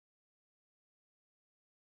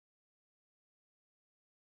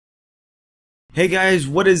Hey guys,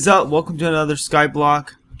 what is up? Welcome to another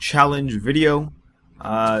Skyblock challenge video.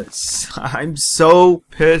 I'm so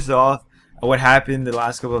pissed off at what happened the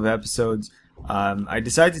last couple of episodes. I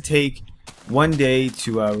decided to take one day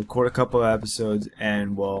to record a couple of episodes,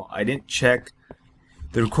 and well, I didn't check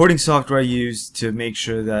the recording software I used to make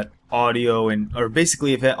sure that audio or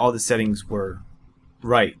basically if all the settings were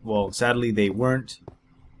right. Well, sadly they weren't.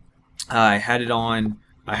 I had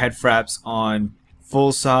Fraps on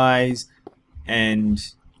full size, and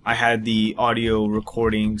I had the audio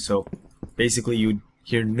recording, so basically you'd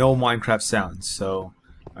hear no Minecraft sounds. So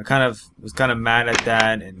I was kind of mad at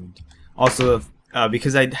that, and also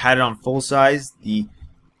because I had it on full size, the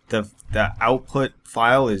output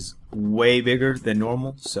file is way bigger than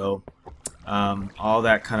normal. So all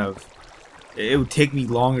that it would take me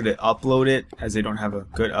longer to upload it, as I don't have a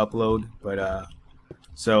good upload. But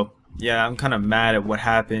so yeah, I'm kind of mad at what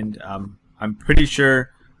happened. I'm pretty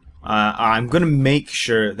sure. I'm gonna make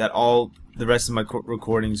sure that all the rest of my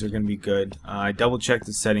recordings are gonna be good. I double checked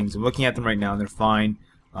the settings. I'm looking at them right now, and they're fine.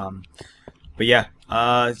 But yeah,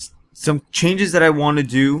 some changes that I want to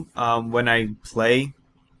do when I play.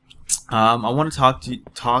 I want to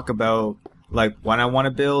talk about like when I want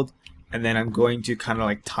to build, and then I'm going to kind of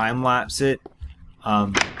like time lapse it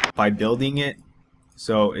by building it,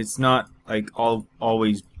 so it's not like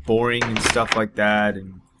always boring and stuff like that.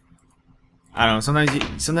 And I don't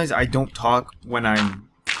know, sometimes I don't talk when I'm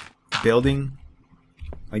building.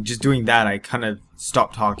 Like just doing that, I kind of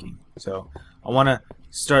stop talking. So I want to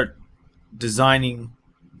start designing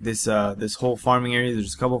this this whole farming area.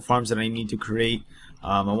 There's a couple of farms that I need to create.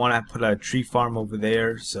 I want to put a tree farm over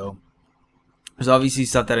there. So there's obviously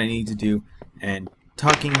stuff that I need to do, and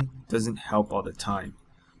talking doesn't help all the time.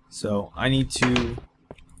 So I need to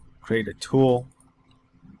create a tool,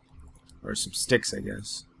 or some sticks, I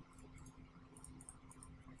guess.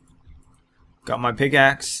 Got my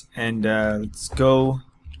pickaxe, and let's go.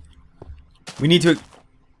 We need to.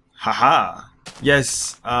 Haha.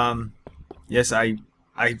 Yes. Yes. I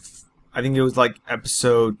think it was like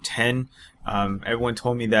episode 10. Everyone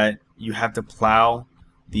told me that you have to plow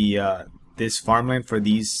the this farmland for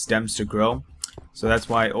these stems to grow. So that's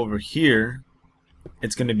why over here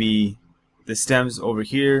it's going to be the stems over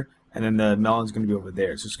here, and then the melon's going to be over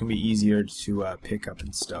there. So it's going to be easier to pick up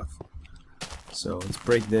and stuff. So let's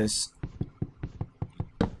break this.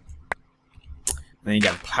 Then you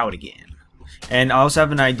gotta plow it again. And I also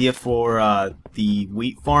have an idea for the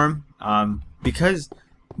wheat farm. Because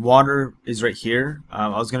water is right here, I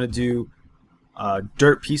was gonna do a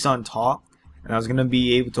dirt piece on top, and I was gonna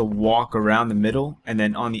be able to walk around the middle, and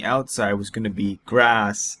then on the outside was gonna be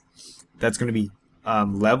grass that's gonna be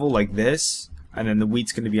level like this, and then the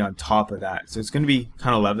wheat's gonna be on top of that. So it's gonna be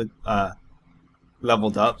kind of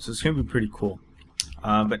leveled up. So it's gonna be pretty cool.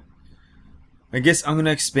 But I guess I'm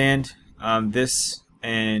gonna expand this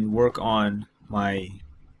and work on my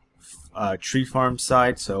tree farm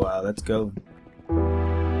side. So let's go.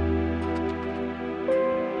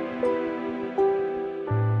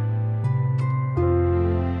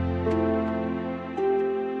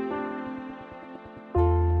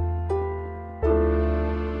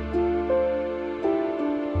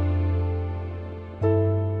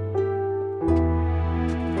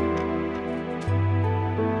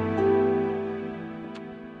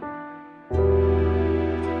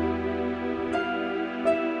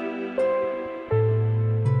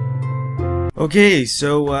 Okay,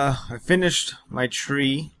 so I finished my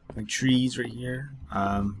trees right here.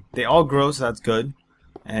 They all grow, so that's good,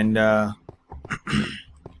 and and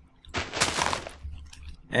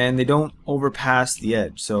they don't overpass the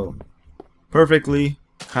edge, so perfectly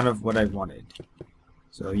kind of what I wanted.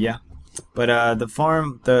 So yeah, but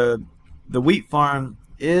the wheat farm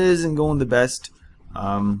isn't going the best.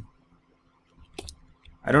 I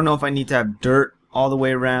don't know if I need to have dirt all the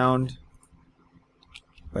way around,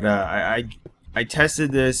 but I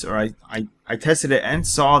tested this, or I tested it and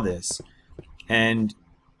saw this, and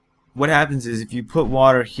what happens is if you put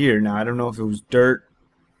water here, now I don't know if it was dirt,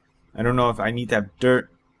 I don't know if I need to have dirt,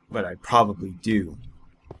 but I probably do.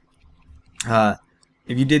 If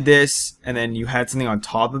you did this and then you had something on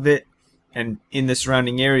top of it and in the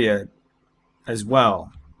surrounding area as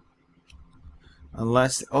well,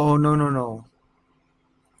 unless, oh no,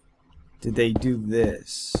 did they do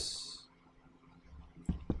this?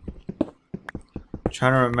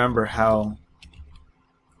 Trying to remember how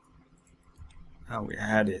we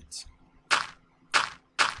had it,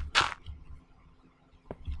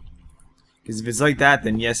 because if it's like that,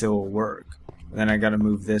 then yes, it will work. But then I gotta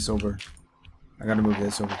move this over. I gotta move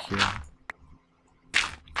this over here.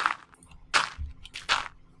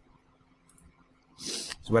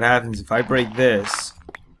 So what happens if I break this,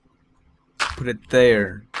 put it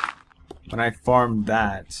there, when I farm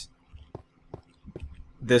that,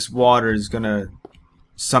 this water is gonna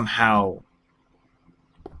somehow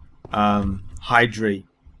hydrate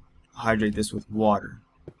this with water.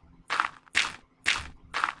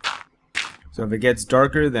 So if it gets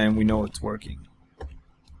darker, then we know it's working.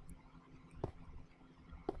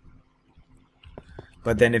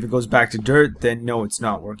 But then if it goes back to dirt, then no, it's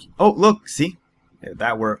not working. Oh, look, see? Yeah,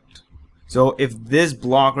 that worked. So if this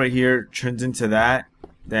block right here turns into that,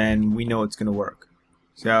 then we know it's gonna work.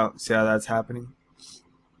 See how that's happening?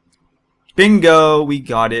 Bingo, we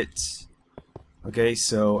got it. Okay,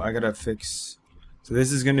 so I gotta fix. So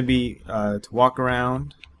this is gonna be to walk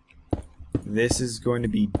around. This is going to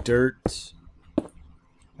be dirt,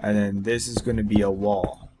 and then this is going to be a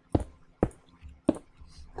wall.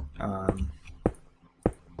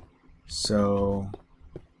 So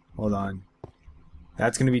hold on.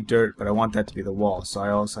 That's going to be dirt, but I want that to be the wall. So I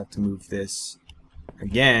also have to move this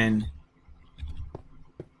again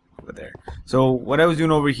over there. So what I was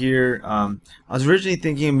doing over here, I was originally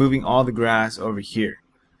thinking of moving all the grass over here,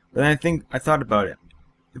 but then I thought about it.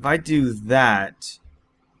 If I do that,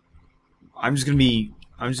 I'm just gonna be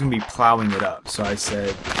plowing it up. So I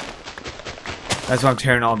said that's why I'm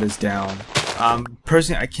tearing all this down.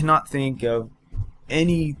 Personally, I can't think of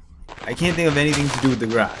anything to do with the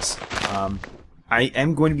grass. I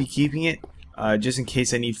am going to be keeping it just in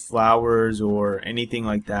case I need flowers or anything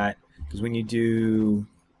like that, because when you do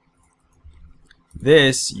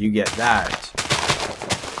this, you get that.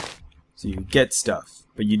 So you get stuff,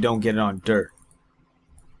 but you don't get it on dirt.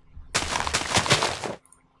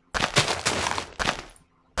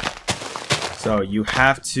 So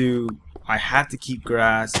I have to keep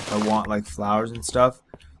grass if I want like flowers and stuff.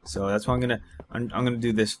 So that's why I'm gonna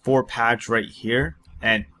do this 4 patch right here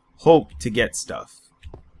and hope to get stuff.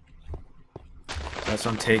 That's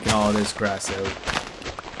why I'm taking all of this grass out,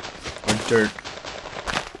 or dirt.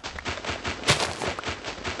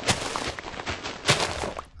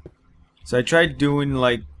 So I tried doing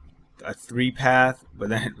like a 3 path, but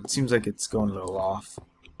then it seems like it's going a little off.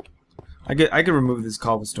 I could remove this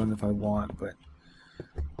cobblestone if I want, but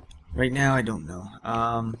right now I don't know.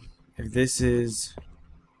 If this is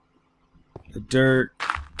the dirt,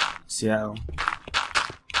 see how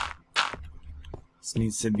this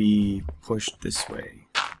needs to be pushed this way.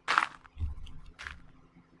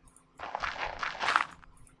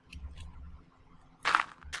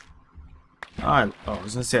 I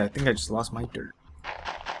was gonna say, I think I just lost my dirt.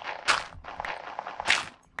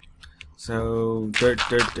 So dirt.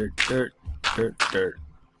 Do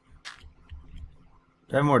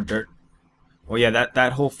I have more dirt? Well, yeah,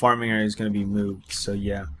 that whole farming area is gonna be moved. So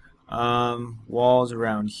yeah, walls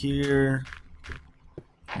around here,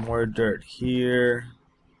 more dirt here,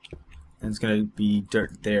 and it's gonna be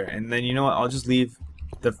dirt there. And then you know what? I'll just leave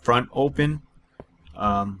the front open.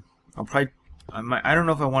 I don't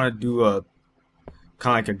know if I want to do a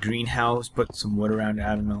kind of like a greenhouse, put some wood around it.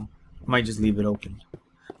 I don't know. I might just leave it open.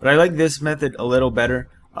 But I like this method a little better,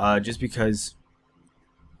 just because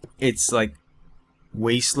it's like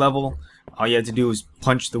waist level. All you have to do is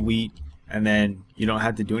punch the wheat, and then you don't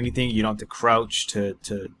have to do anything. You don't have to crouch to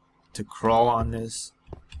crawl on this.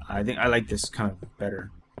 I think I like this kind of better.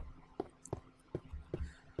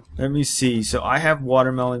 Let me see. So I have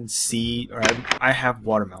watermelon seed, or I have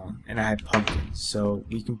watermelon, and I have pumpkins. So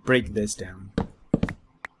we can break this down,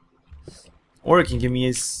 or it can give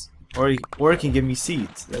me or it can give me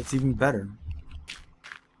seeds. That's even better.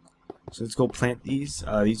 So let's go plant these.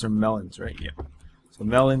 These are melons, right? Yeah. So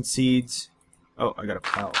melon seeds. Oh, I gotta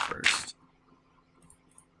plow first.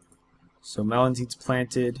 So melon seeds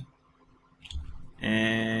planted,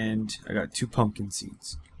 and I got 2 pumpkin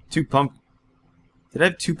seeds. Did I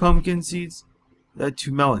have 2 pumpkin seeds? I had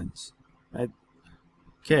 2 melons.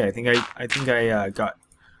 Okay, I think I got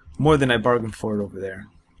more than I bargained for it over there.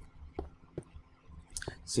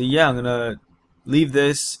 So yeah, I'm gonna leave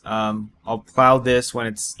this. I'll plow this when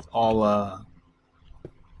it's all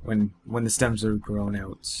when the stems are grown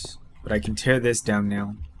out. But I can tear this down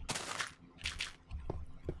now.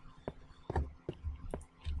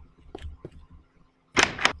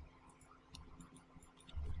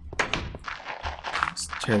 Let's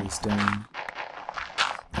tear this down.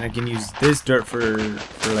 And I can use this dirt for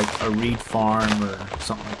like a reed farm or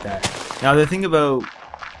something like that. Now the thing about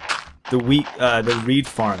the reed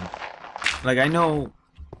farm, like I know,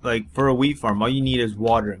 like for a wheat farm, all you need is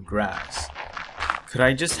water and grass. Could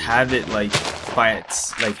I just have it like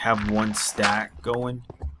have 1 stack going?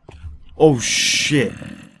 Oh shit!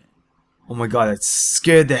 Oh my god, that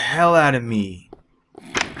scared the hell out of me.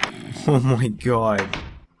 Oh my god.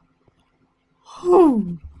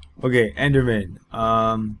 Okay, Enderman.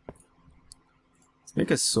 Let's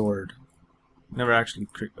make a sword. Never actually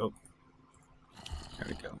oh, there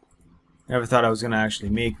we go. Never thought I was gonna actually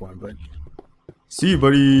make one, but see you,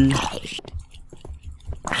 buddy.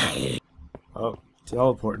 Oh,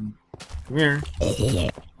 teleporting. Come here.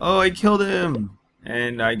 Oh, I killed him,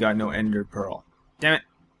 and I got no ender pearl. Damn it.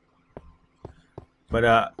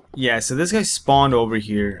 But yeah. So this guy spawned over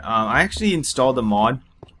here. I actually installed a mod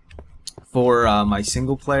for my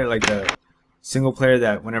single player, like the single player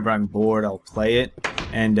that whenever I'm bored I'll play it.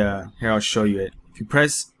 And here, I'll show you it. If you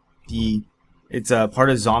press it's a part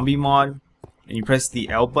of zombie mod, and you press the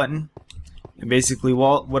L button, and basically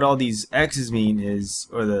what all these X's mean is,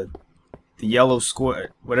 or the yellow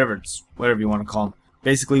square, whatever you want to call them,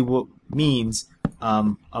 basically what means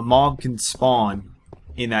a mob can spawn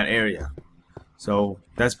in that area. So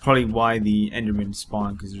that's probably why the Enderman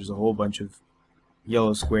spawn, because there's a whole bunch of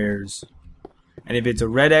yellow squares. And if it's a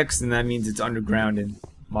red X, then that means it's underground and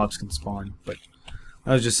mobs can spawn. But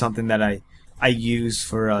that was just something that I use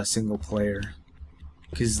for a single player,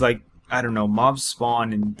 because, like, I don't know, mobs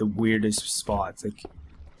spawn in the weirdest spots. Like,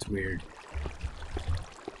 it's weird.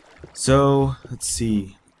 So let's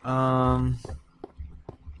see.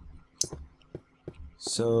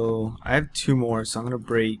 So I have 2 more, so I'm gonna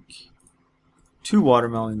break 2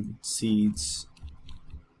 watermelon seeds.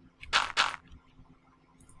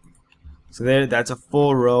 So there, that's a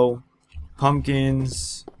full row.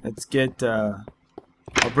 Pumpkins. Let's get. I'll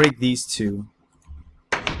break these 2,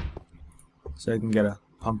 so I can get a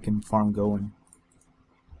pumpkin farm going.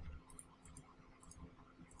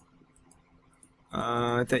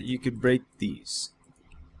 I thought you could break these.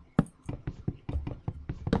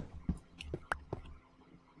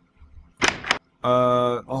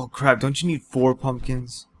 Oh crap! Don't you need 4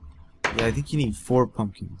 pumpkins? Yeah, I think you need 4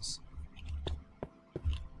 pumpkins.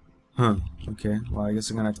 Huh. Okay. Well, I guess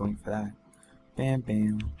I'm gonna have to wait for that. Bam,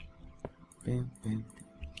 bam, bam, bam.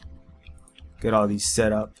 Get all these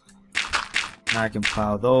set up. Now I can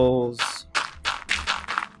plow those.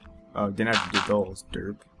 Oh, didn't have to do those,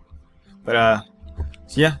 derp. But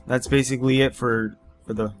so yeah, that's basically it for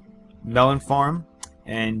the melon farm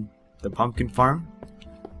and the pumpkin farm.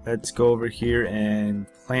 Let's go over here and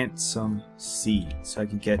plant some seeds so I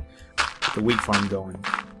can get the wheat farm going.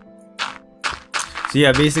 So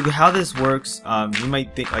yeah, basically how this works, you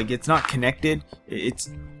might think like it's not connected. It's,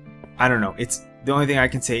 I don't know. It's the only thing I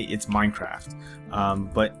can say. It's Minecraft,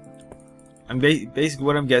 but I'm basically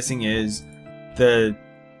what I'm guessing is the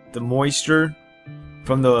moisture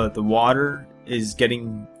from the water is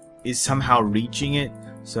somehow reaching it.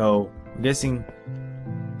 So I'm guessing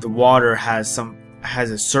the water has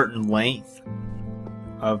a certain length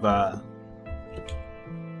of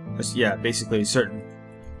yeah, basically a certain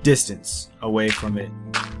distance away from it.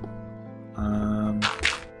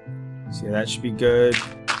 So yeah, that should be good.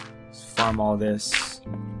 Let's farm all this.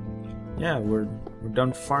 Yeah, we're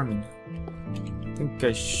done farming. I think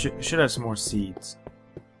I should have some more seeds.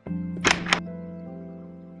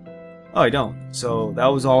 Oh, I don't. So that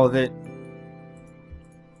was all of it.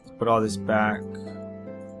 Let's put all this back.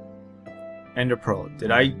 Ender pearl.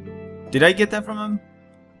 Did I get that from him?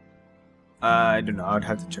 I don't know. I would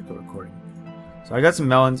have to check the recording. So I got some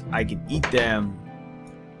melons. I can eat them.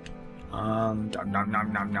 Nom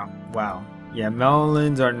nom nom nom. Wow. Yeah,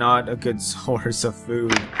 melons are not a good source of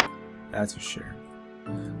food. That's for sure.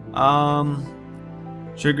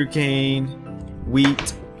 Sugarcane,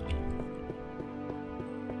 wheat.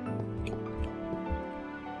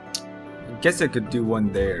 I guess I could do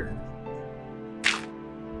one there.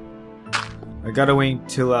 I gotta wait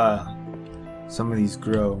till some of these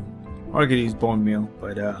grow. Or I could use bone meal,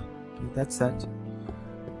 but that's that.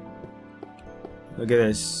 Look at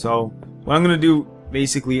this. So what I'm gonna do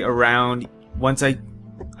basically around, once I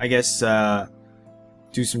guess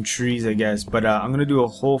do some trees, I guess, but I'm gonna do a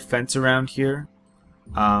whole fence around here.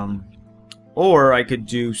 Or I could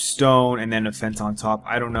do stone and then a fence on top.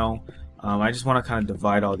 I don't know. I just want to kind of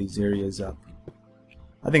divide all these areas up.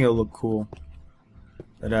 I think it'll look cool.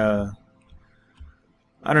 But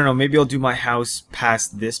I don't know, maybe I'll do my house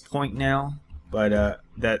past this point now, but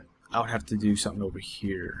that I would have to do something over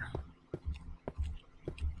here.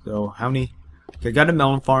 So how many? Okay, I got a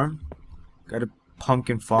melon farm, got a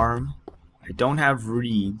pumpkin farm. I don't have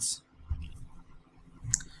reeds,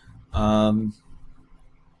 and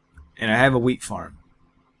I have a wheat farm.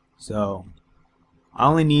 So I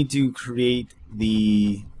only need to create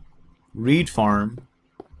the reed farm,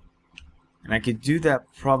 and I could do that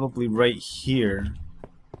probably right here.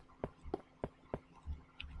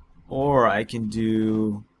 Or I can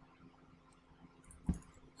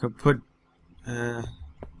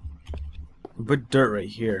put dirt right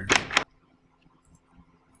here.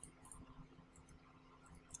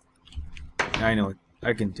 I know what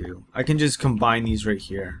I can do. I can just combine these right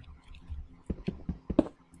here.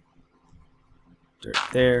 Dirt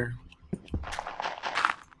there.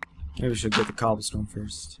 Maybe we should get the cobblestone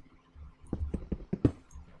first.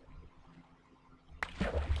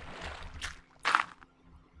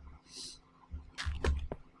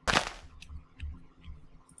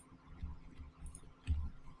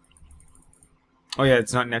 Oh yeah,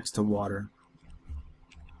 it's not next to water.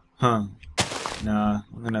 Huh. Nah,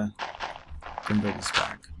 I'm gonna build this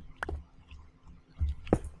back.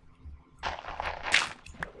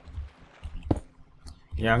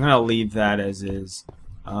 Yeah, I'm gonna leave that as is.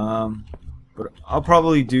 But I'll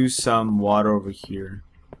probably do some water over here.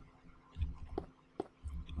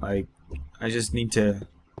 Like, I just need to...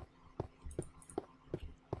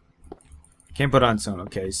 Can't put on stone.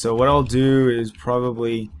 Okay, so what I'll do is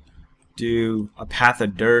probably do a path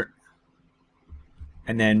of dirt,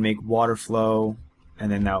 and then make water flow,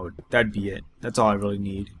 and then that'd be it. That's all I really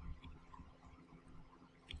need.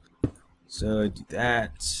 So do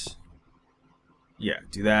that. Yeah,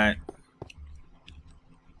 do that.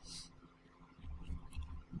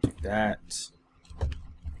 Do that.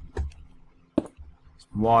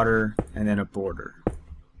 Some water, and then a border.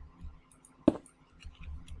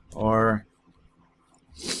 Or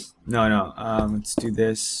no, let's do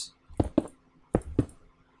this.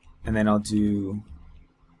 And then I'll do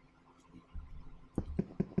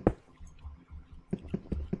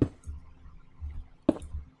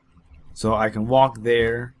so I can walk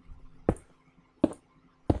there.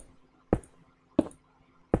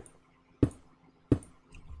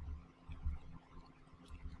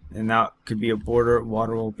 And that could be a border.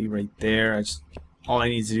 Water will be right there. All I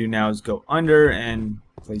need to do now is go under and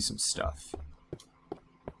place some stuff.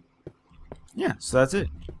 Yeah, so that's it.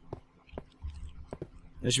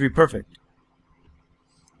 That should be perfect.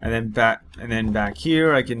 And then back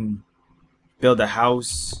here I can build a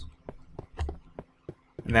house.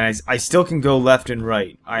 And then I still can go left and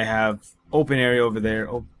right. I have open area over there,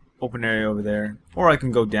 open area over there, or I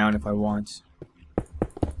can go down if I want.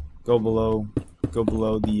 Go below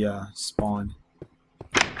the spawn.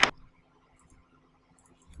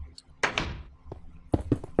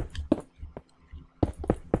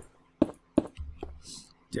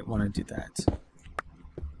 Didn't want to do that.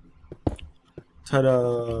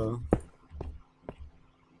 Ta-da!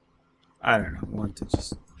 I don't know. I want to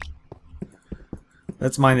just...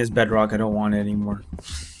 Let's mine this bedrock. I don't want it anymore.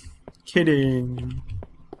 Kidding.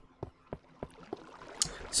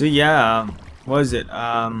 So yeah, what is it?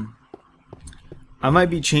 I might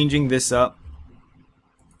be changing this up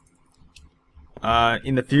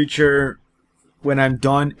in the future when I'm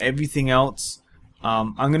done everything else.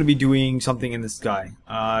 I'm gonna be doing something in the sky.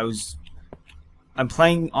 I'm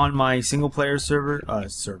playing on my single player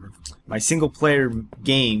my single player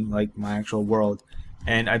game, like my actual world,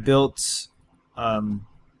 and I built a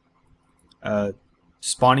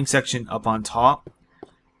spawning section up on top.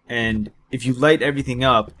 And if you light everything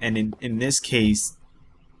up, and in this case,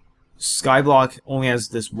 Skyblock only has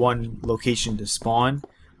this one location to spawn,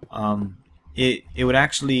 it would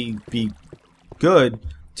actually be good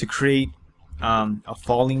to create a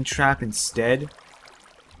falling trap instead.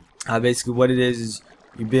 Basically what it is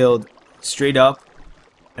you build straight up,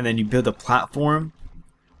 and then you build a platform,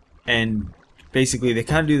 and basically they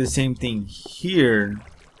kind of do the same thing here,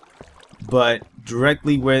 but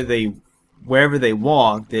directly wherever they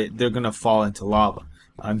walk, they're gonna fall into lava.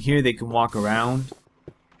 Here they can walk around,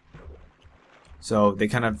 so they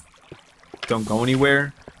kind of don't go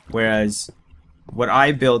anywhere. Whereas what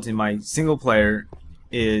I built in my single player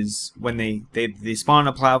is when they spawn on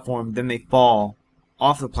a platform, then they fall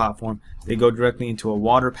off the platform, they go directly into a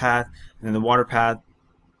water path, and then the water path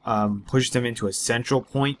pushes them into a central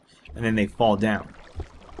point, and then they fall down.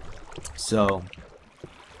 So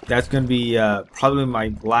that's going to be probably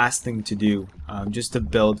my last thing to do, just to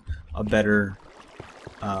build a better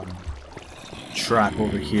trap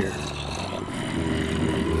over here.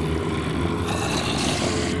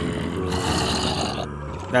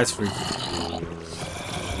 That's freaky.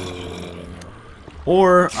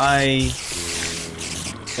 Or I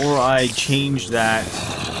change that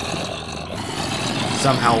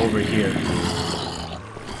somehow over here.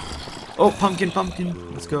 Oh, pumpkin,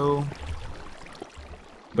 let's go.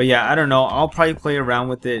 But yeah, I don't know. I'll probably play around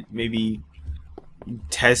with it. Maybe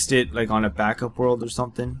test it like on a backup world or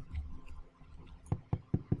something.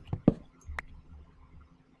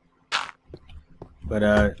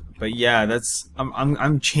 But yeah, that's I'm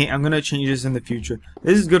gonna change this in the future.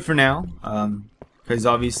 This is good for now, because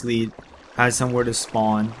obviously it has somewhere to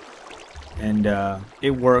spawn. and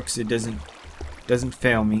it works. It doesn't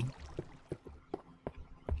fail me.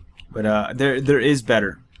 But there is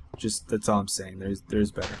better. Just that's all I'm saying.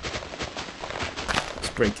 There's better. Let's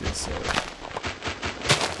break this.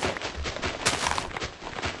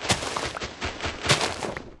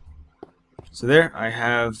 So there, I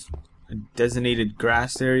have a designated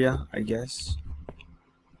grass area, I guess.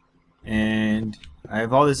 And I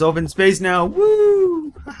have all this open space now.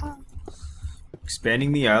 Woo!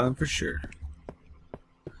 Expanding the island for sure.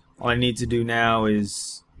 All I need to do now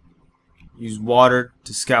is use water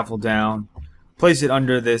to scaffold down, place it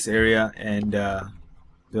under this area, and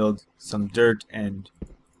build some dirt and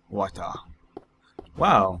water.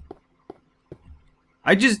 Wow.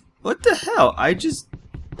 What the hell? I just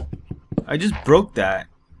broke that.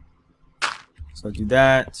 So I'll do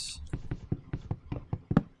that,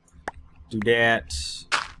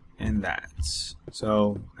 and that.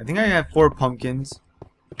 So I think I have 4 pumpkins.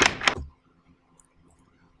 I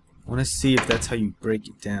want to see if that's how you break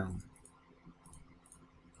it down.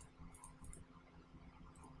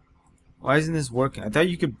 Why isn't this working? I thought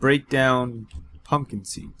you could break down pumpkin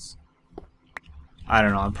seeds. I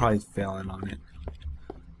don't know. I'm probably failing on it.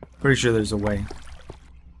 Pretty sure there's a way.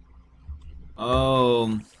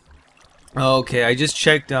 Oh, okay. I just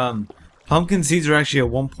checked. Pumpkin seeds are actually at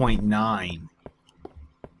 1.9.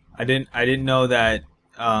 I didn't know that.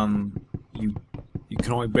 You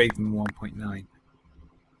can only break them at 1.9.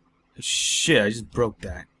 Shit! I just broke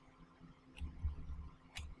that.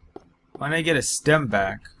 Why didn't I get a stem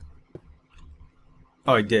back?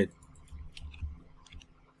 Oh, I did.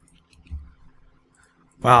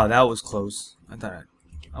 Wow, that was close. I thought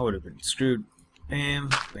I would have been screwed. Bam,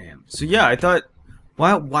 bam. So yeah, I thought,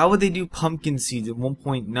 why would they do pumpkin seeds at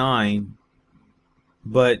 1.9,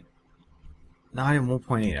 but not in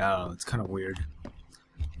 1.8? Oh, it's kind of weird.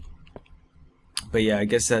 But yeah, I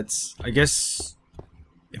guess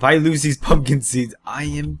if I lose these pumpkin seeds, I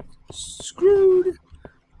am screwed.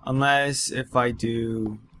 Unless if I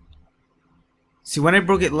do. See, when I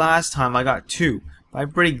broke it last time, I got 2. If I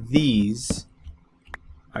break these,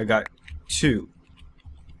 I got 2.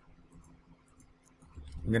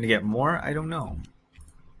 I'm gonna get more? I don't know.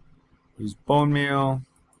 Use bone meal.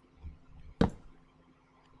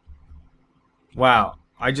 Wow,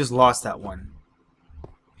 I just lost that one.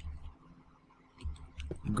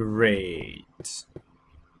 Great.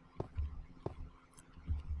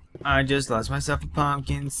 I just lost myself a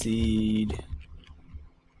pumpkin seed.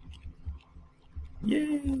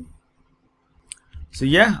 Yay. So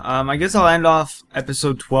yeah, I guess I'll end off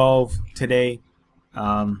episode 12 today.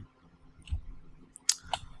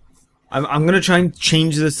 I'm gonna try and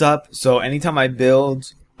change this up. So anytime I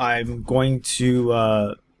build, I'm gonna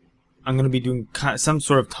be doing some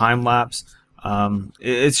sort of time lapse.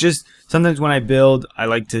 It's just sometimes when I build, I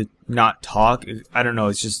like to not talk. I don't know.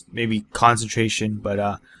 It's just maybe concentration.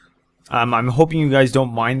 But I'm hoping you guys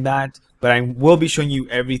don't mind that. But I will be showing you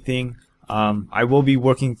everything. I will be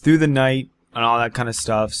working through the night and all that kind of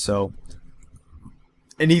stuff. So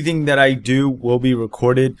anything that I do will be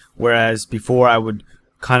recorded. Whereas before I would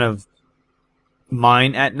kind of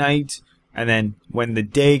mine at night, and then when the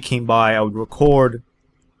day came by, I would record,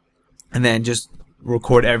 and then just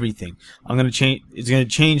record everything. It's gonna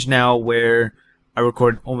change now, where I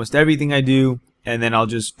record almost everything I do, and then I'll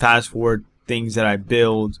just fast forward things that I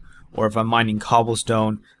build, or if I'm mining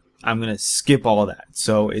cobblestone, I'm gonna skip all that.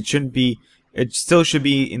 So it still should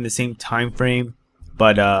be in the same time frame,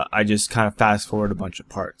 but I just kind of fast forward a bunch of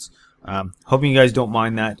parts. Hoping you guys don't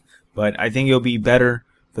mind that, but I think it'll be better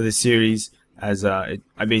for the series, as I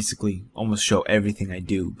basically almost show everything I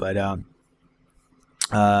do. But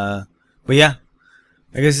yeah,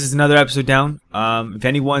 I guess this is another episode down. If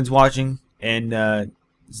anyone's watching and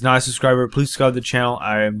is not a subscriber, please subscribe to the channel.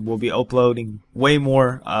 I will be uploading way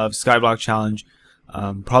more of Skyblock Challenge.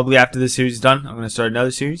 Probably after this series is done, I'm going to start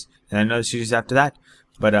another series, and another series after that.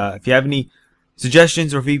 But if you have any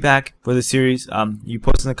suggestions or feedback for the series, you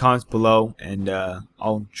post in the comments below, and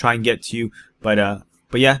I'll try and get to you. But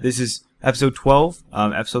yeah, this is episode 12,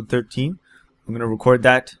 episode 13. I'm going to record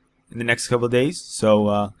that in the next couple of days.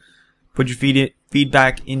 So put your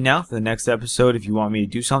feedback in now for the next episode if you want me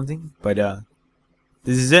to do something. But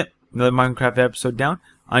this is it. Another Minecraft episode down.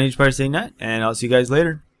 I need to say night, and I'll see you guys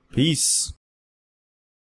later. Peace.